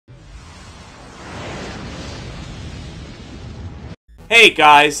Hey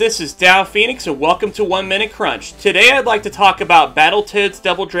guys, this is Downphoenix and welcome to 1 Minute Crunch. Today I'd like to talk about Battletoads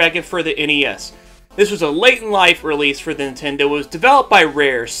Double Dragon for the NES. This was a late in life release for the Nintendo. It was developed by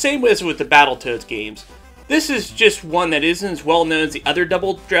Rare, same as with the Battletoads games. This is just one that isn't as well known as the other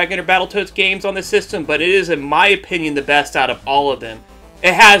Double Dragon or Battletoads games on the system, but it is, in my opinion, the best out of all of them.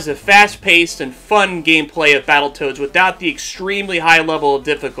 It has a fast-paced and fun gameplay of Battletoads without the extremely high level of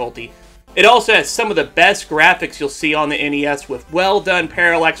difficulty. It also has some of the best graphics you'll see on the NES with well-done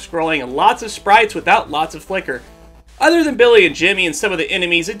parallax scrolling and lots of sprites without lots of flicker. Other than Billy and Jimmy and some of the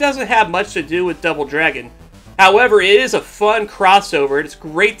enemies, it doesn't have much to do with Double Dragon. However, it is a fun crossover and it's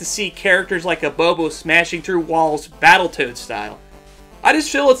great to see characters like a Bobo smashing through walls Battletoads style. I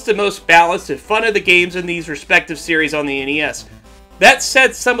just feel it's the most balanced and fun of the games in these respective series on the NES. That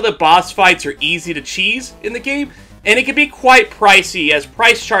said, some of the boss fights are easy to cheese in the game, and it can be quite pricey, as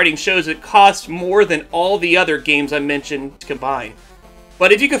price charting shows it costs more than all the other games I mentioned combined.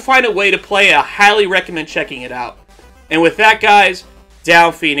 But if you can find a way to play it, I highly recommend checking it out. And with that guys,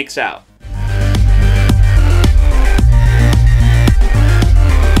 Downphoenix out.